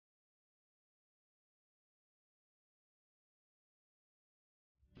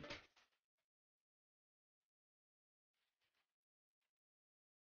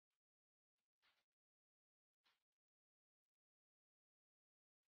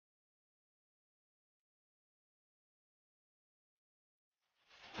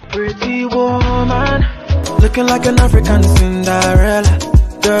Pretty woman, looking like an African Cinderella.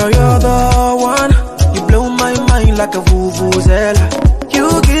 Girl, you're the one. You blow my mind like a vuvuzela.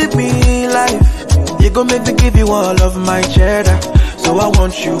 You give me life. You gon' make me give you all of my cheddar. So I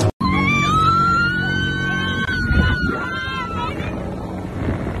want you.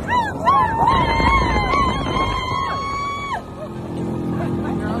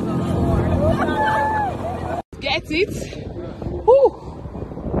 Get it? Woo!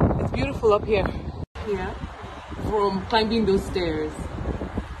 It's beautiful up here. Yeah. From climbing those stairs.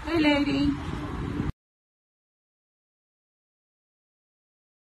 Hey, lady.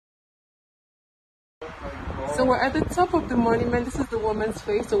 So we're at the top of the monument. This is the woman's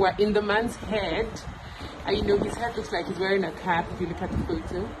face. So we're in the man's head. And you know, his head looks like he's wearing a cap if you look at the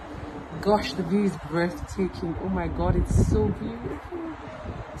photo. Gosh, the view is breathtaking. Oh my God, it's so beautiful.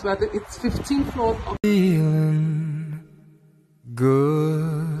 So it's 15th floor of Feeling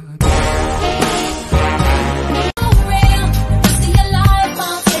good.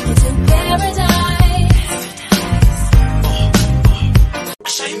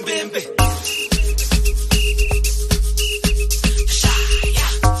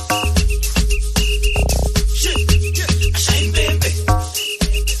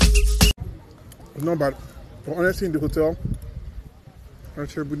 It's not bad. But honestly, in the hotel,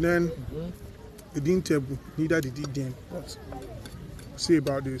 but then it didn't table, neither did it then. What? Say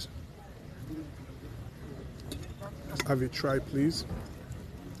about this. Let's have a try, please.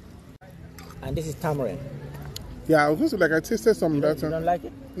 And this is tamarind. Yeah, I was going to like I tasted some of that. You don't like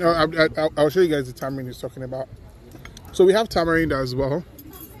it? No, I'll show you guys the tamarind he's talking about. So we have tamarind as well,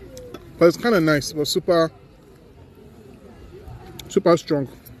 but it's kind of nice, but super strong.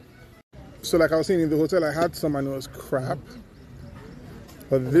 So like I was saying, in the hotel I had some and it was crap.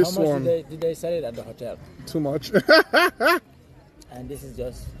 But this How much one did they sell it at the hotel? Too much. And this is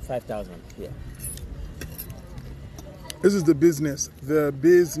just 5,000 here. This is the business. The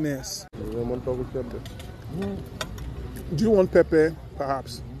business. Do you want pepper?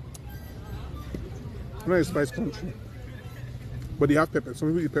 Perhaps. I'm not a spice country. But they have pepper. Some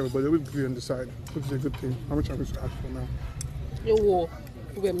people eat pepper, but they will give you on the side. Which is a good thing. How much are we to ask for now?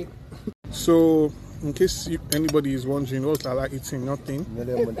 So, in case anybody is wondering, what's Lala eating? Nothing.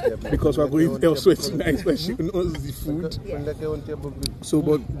 Because we're going elsewhere tonight where she knows the food. So,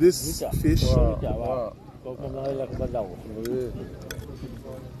 but this fish.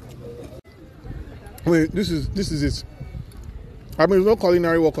 Wait, this is it. I mean, it's not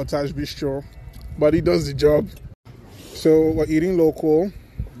culinary work or Taj Bistro, but it does the job. So, we're eating local,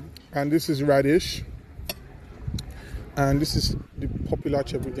 and this is radish. And this is the popular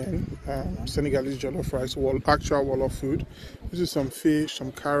chebuden, Senegalese jollof rice, actual wall of food. This is some fish,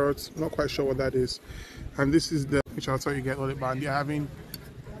 some carrots, not quite sure what that is. And this is the, which I'll tell you get all about. They're having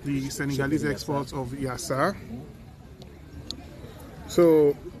the Senegalese exports of yassa.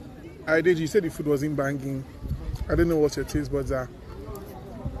 So, you said the food wasn't banging. I don't know what your taste buds are.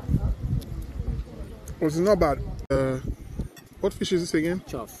 Well, it's not bad. What fish is this again?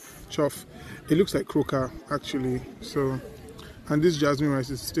 Chof. It looks like croaker actually. So, and this jasmine rice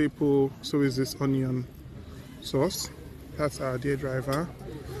is staple. So is this onion sauce. That's our dear driver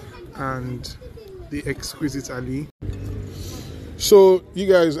and the exquisite Ali. So you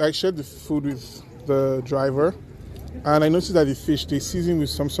guys, I shared the food with the driver, and I noticed that the fish they season with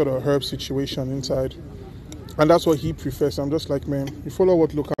some sort of herb situation inside, and that's what he prefers. I'm just like, man, you follow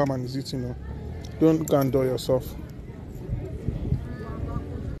what local man is eating, you know. Don't go and do yourself.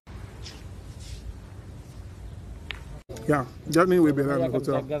 Yeah, definitely way better than the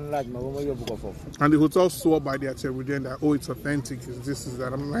hotel. And the hotel swore by their chebuden that, oh, it's authentic, it's this, is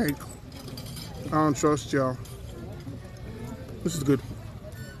that. I'm like, I don't trust y'all. This is good.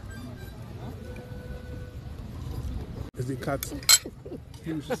 It's the cat.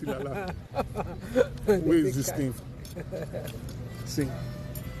 You should see Lala. Where is this thing? See.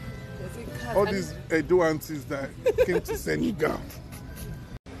 All these Edo aunties that came to Senegal.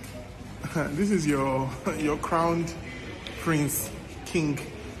 This is your crowned Prince, King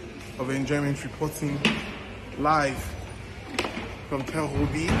of Enjoyment, reporting live from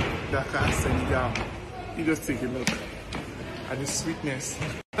Kelhobi, Dakar, Senegal. You just take a look at the sweetness.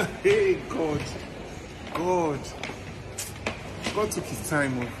 Hey, God took his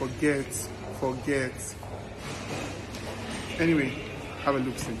time. Forget. Anyway, have a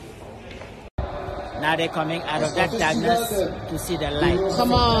look. See. Now they're coming out of that darkness to see the light.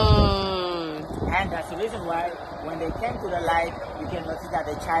 Come on. And that's the reason why when they came to the light, you can notice that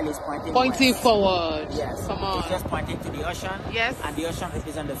the child is pointing west. Forward. Yes. Come on. It's just pointing to the ocean. Yes. And the ocean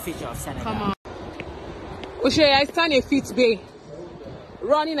represents the future of Senegal. Come on. Oshay, I stand a feet bay.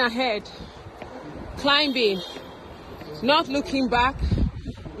 running ahead, climbing, not looking back,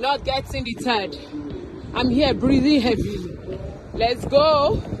 not getting deterred. I'm here breathing heavily. Let's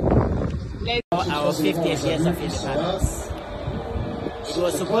go. Our 50th years of independence. It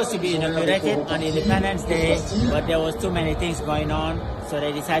was supposed to be inaugurated on Independence Day, but there was too many things going on, so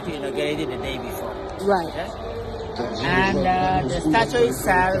they decided to inaugurate it the day before. Right. Okay? And the statue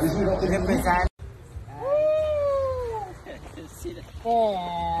itself represents...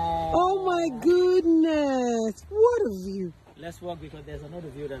 Oh my goodness, what a view. Let's walk because there's another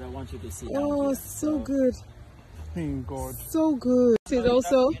view that I want you to see. Oh, so good. Thank God. So good. This is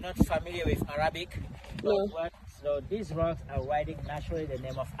also... You're not familiar with Arabic? No. So these rocks are writing naturally the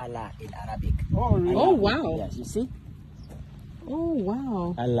name of Allah in Arabic. Oh, really? Oh, wow. Yes, you see? Oh,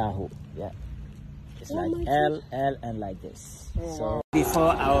 wow. Allahu. Yeah. It's like L, and like this. Oh, So wow.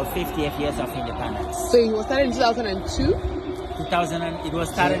 before our 50th years of independence. So it was started in 2002? It was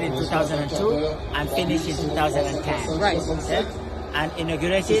started in 2002 and finished in 2010. Right. Okay? And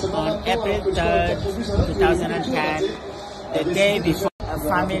inaugurated on April 3rd, 2010, the day before a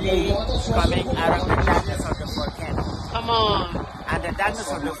family coming out of the darkness of the volcano. Come on. And the darkness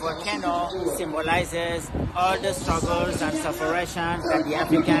of the volcano symbolizes all the struggles and sufferings that the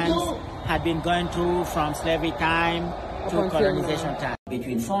Africans had been going through from slavery time to colonization time.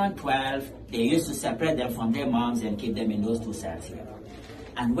 Between 4 and 12, they used to separate them from their moms and keep them in those two cells here.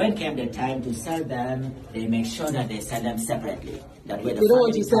 And when came the time to sell them, they make sure that they sell them separately. That way They don't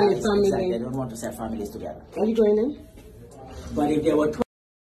want to sell the family. Exactly, they don't want to sell families together. Are you going in? But if they were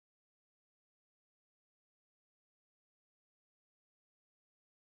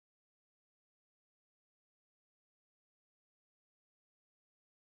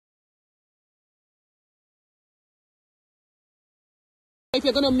if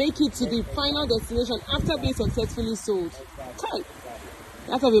you're going to make it to the final destination after being successfully sold. Okay.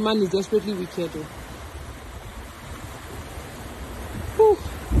 That of a man is desperately wicked though. Whew.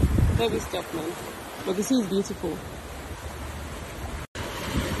 Heavy stuff, man. But the sea is beautiful.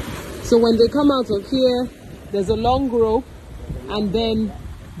 So when they come out of here, there's a long rope and then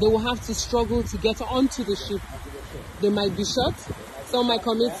they will have to struggle to get onto the ship. They might be shot. Some might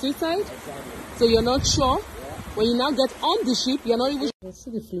commit suicide. So you're not sure. When you now get on the ship, you're not even sure. Let's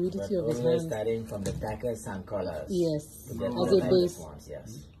see the fluidity of his hands. starting from the darkest sand colors. Yes, To get as to a the base. ones,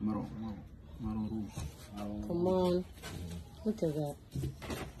 yes. Come on. Look at that.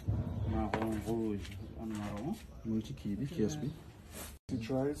 It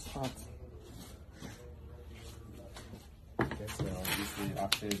dries hot. Okay, so this is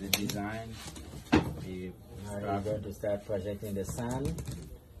after the design. Now you're going to start projecting the sun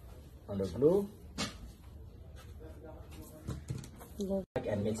on the glue.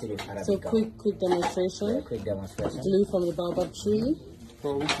 And mix it with Arabic. So quick demonstration. Yeah, quick demonstration. Glue from the baobab tree.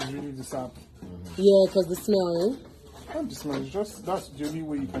 For which is really the sap. Yeah, because the smell, eh? Not the smell, just that's the only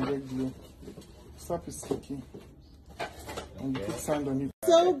way you can get glue. Sap is sticky. And you put sand on it.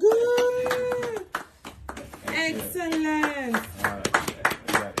 So good! Excellent!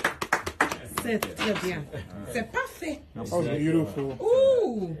 C'est parfait! That was beautiful.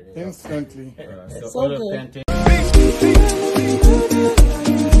 Ooh! Instantly. So good.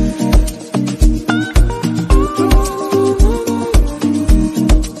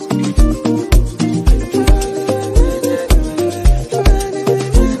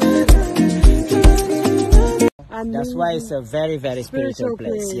 That's why it's a very, very spiritual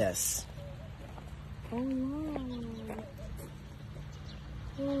place. place. Yes. Oh, wow.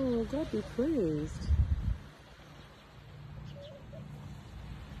 Oh, God be praised.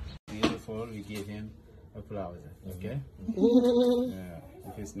 Beautiful, we give him applause. Okay? Yeah.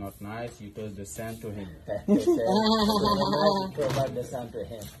 If it's not nice, you toss the sand to him. Throw back the sun to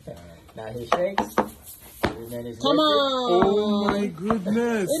him. Now he shakes. Come on! Oh my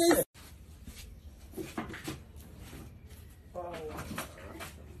goodness! It is.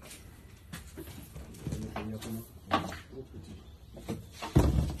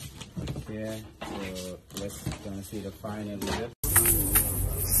 Yeah, so let's gonna see the final result.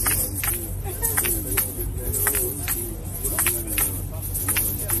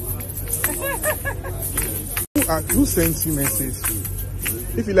 Who sends you message?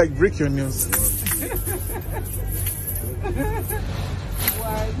 If you like, break your nails.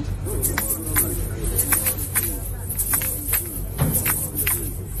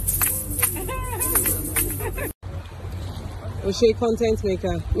 O'Shea content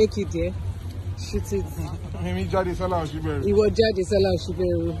maker, make it there. Shoot it. Jáde Sálà Òṣìbẹ̀rù. Ìwọ Jáde Sálà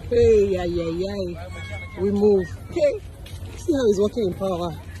Òṣìbẹ̀rù. Hey, yeah. We move. Okay. See how he's working in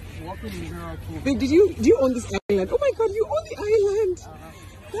power. Wait, do you own this island? Oh my God, you own the island.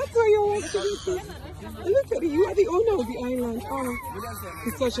 That's why you're walking with us. Look at it, you are the owner of the island. Oh,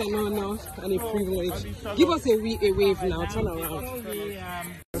 it's such an honor and a privilege. Give us a wave now, turn around.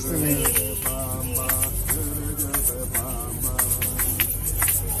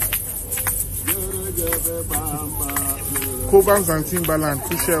 Cobans and Timberland,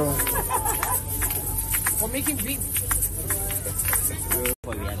 Michelle. We're making big.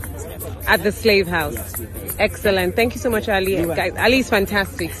 At the slave house. Excellent. Thank you so much, Ali. Guys, Ali is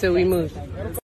fantastic, so we move.